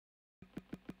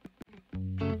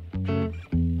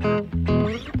Good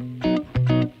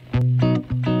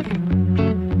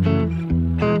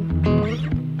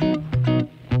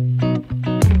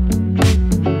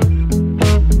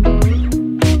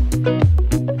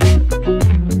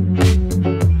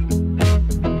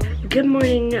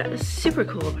morning, super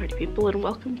cool party people, and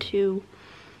welcome to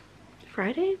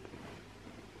Friday?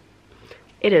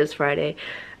 It is Friday.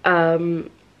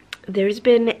 There's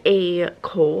been a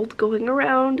cold going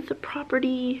around the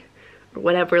property, or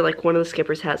whatever, like one of the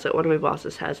skippers has it, one of my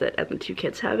bosses has it, and the two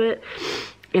kids have it,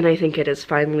 and I think it has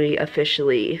finally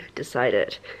officially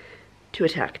decided to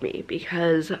attack me,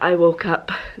 because I woke up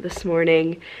this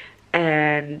morning,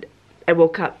 and I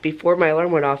woke up before my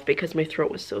alarm went off because my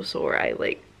throat was so sore, I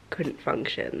like couldn't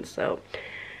function, so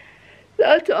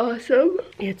that's awesome.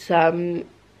 It's I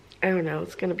don't know,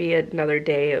 it's gonna be another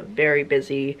day of very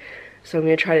busy, so I'm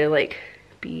gonna try to like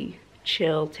be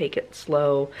chill, take it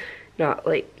slow, not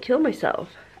like kill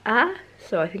myself.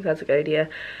 So I think that's a good idea.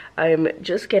 I'm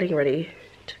just getting ready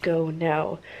to go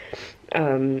now.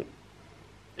 I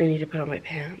need to put on my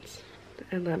pants,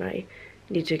 and then I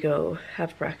need to go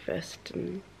have breakfast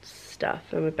and stuff,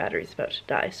 and my battery's about to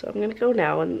die, so I'm gonna go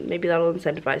now, and maybe that'll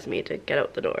incentivize me to get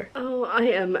out the door. Oh, I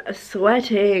am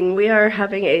sweating. We are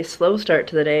having a slow start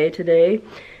to the day today.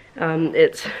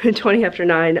 It's 20 after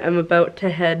 9. I'm about to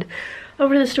head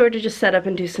over to the store to just set up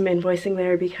and do some invoicing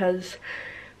there, because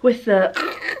with the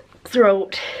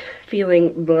throat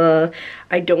feeling blah,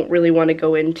 I don't really want to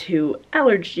go into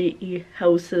allergy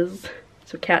houses,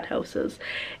 so cat houses,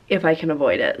 if I can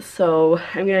avoid it. So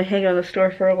I'm gonna hang out in the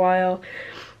store for a while,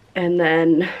 and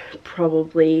then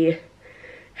probably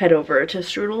head over to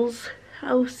Strudel's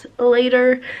house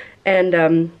later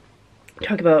and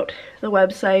talk about the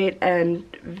website and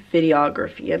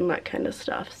videography and that kind of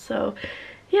stuff. So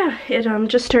yeah, it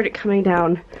just started coming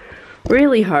down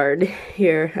really hard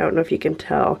here. I don't know if you can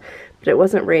tell, but it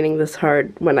wasn't raining this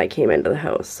hard when I came into the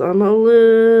house, so I'm a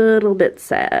little bit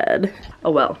sad.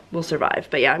 Oh well, we'll survive.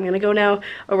 But yeah, I'm gonna go now.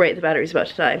 Oh right, the battery's about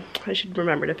to die. I should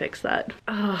remember to fix that.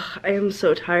 Oh, I am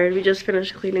so tired. We just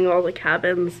finished cleaning all the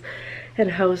cabins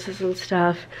and houses and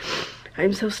stuff.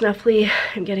 I'm so snuffly.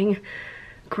 I'm getting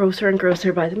grosser and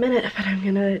grosser by the minute, but I'm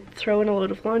gonna throw in a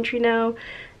load of laundry now,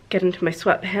 get into my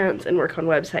sweatpants, and work on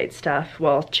website stuff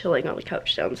while chilling on the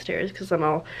couch downstairs, because then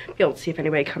I'll be able to see if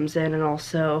anybody comes in, and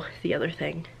also the other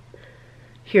thing,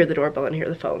 hear the doorbell and hear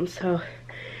the phone. So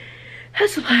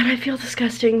that's the plan. I feel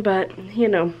disgusting, but you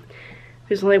know,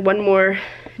 there's only one more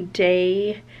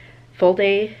day, full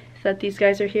day, that these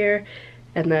guys are here,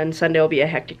 and then Sunday will be a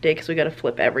hectic day because we gotta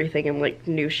flip everything and like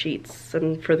new sheets,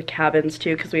 and for the cabins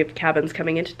too, because we have cabins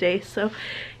coming in today. So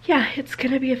yeah, it's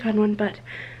gonna be a fun one, but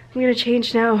I'm gonna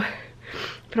change now,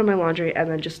 put on my laundry, and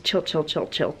then just chill, chill, chill,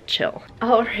 chill, chill.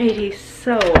 Alrighty,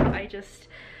 so I just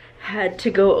had to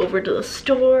go over to the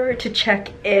store to check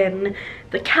in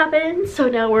the cabin. So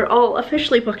now we're all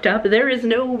officially booked up. There is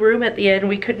no room at the inn.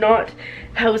 We could not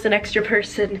house an extra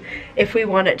person if we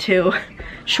wanted to,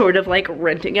 short of like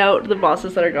renting out the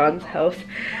bosses that are gone's house.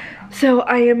 So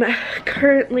I am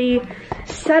currently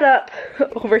set up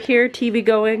over here, TV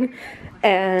going,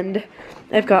 and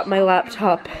I've got my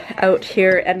laptop out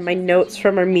here and my notes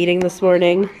from our meeting this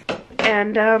morning.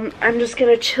 And I'm just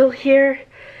gonna chill here.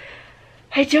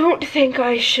 I don't think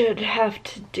I should have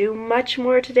to do much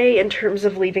more today in terms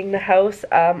of leaving the house.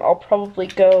 I'll probably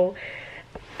go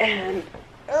and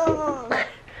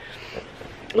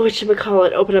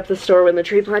whatchamacallit, open up the store when the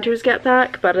tree planters get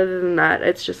back. But other than that,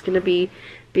 it's just gonna be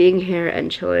being here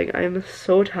and chilling. I'm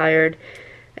so tired.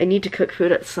 I need to cook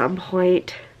food at some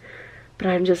point, but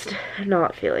I'm just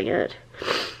not feeling it.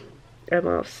 I'm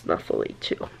all snuffly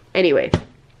too. Anyway,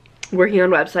 working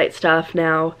on website stuff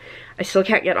now. I still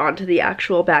can't get onto the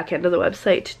actual back end of the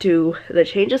website to do the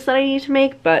changes that I need to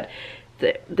make, but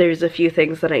there's a few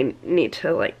things that I need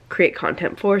to like create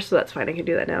content for, so that's fine, I can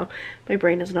do that now. My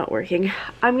brain is not working.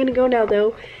 I'm gonna go now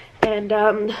though, and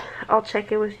I'll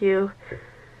check in with you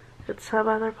at some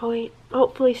other point.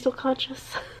 Hopefully still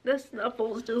conscious. The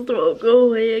snuffles just won't go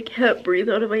away. I can't breathe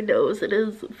out of my nose. It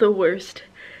is the worst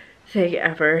thing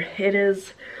ever. It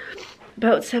is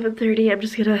about 7:30. I'm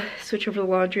just gonna switch over the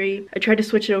laundry. I tried to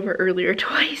switch it over earlier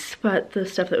twice, but the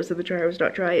stuff that was in the dryer was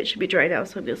not dry. It should be dry now,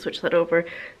 so I'm gonna switch that over,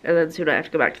 and then soon I have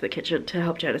to go back to the kitchen to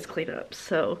help Janice clean up.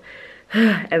 So,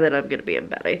 and then I'm gonna be in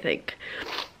bed, I think,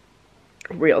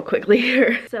 real quickly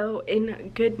here. So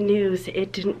in good news,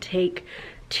 it didn't take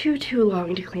too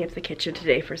long to clean up the kitchen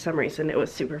today. For some reason it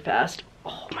was super fast.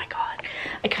 Oh my god,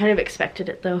 I kind of expected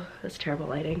it though. That's terrible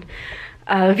lighting,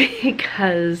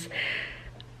 because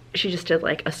she just did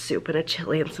like a soup and a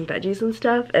chili and some veggies and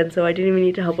stuff, and so I didn't even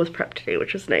need to help with prep today,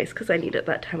 which was nice because I needed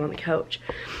that time on the couch.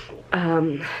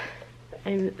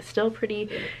 I'm still pretty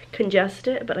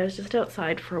congested, but I was just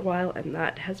outside for a while and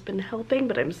that has been helping,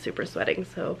 but I'm super sweating,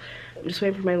 so I'm just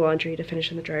waiting for my laundry to finish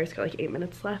in the dryer. It's got like 8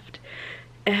 minutes left,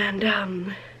 and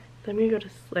then I'm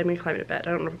gonna climb into bed.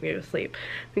 I don't know if I'm gonna go to sleep.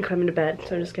 I'm gonna climb into bed,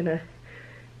 so I'm just gonna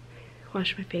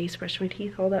wash my face, brush my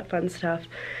teeth, all that fun stuff,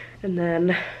 and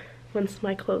then once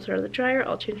my clothes are out of the dryer,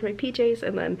 I'll change my PJs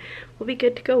and then we'll be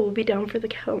good to go. We'll be down for the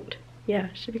count. Yeah,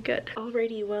 should be good.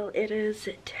 Alrighty, well, it is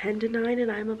 10 to 9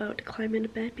 and I'm about to climb into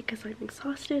bed because I'm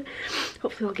exhausted.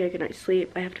 Hopefully I'll get a good night's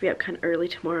sleep. I have to be up kind of early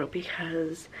tomorrow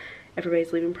because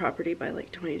everybody's leaving property by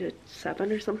like 20 to 7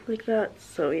 or something like that.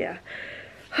 So yeah,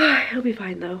 it'll be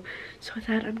fine though. So with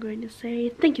that, I'm going to say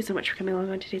thank you so much for coming along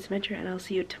on today's adventure, and I'll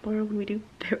see you tomorrow when we do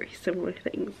very similar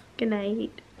things. Good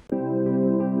night.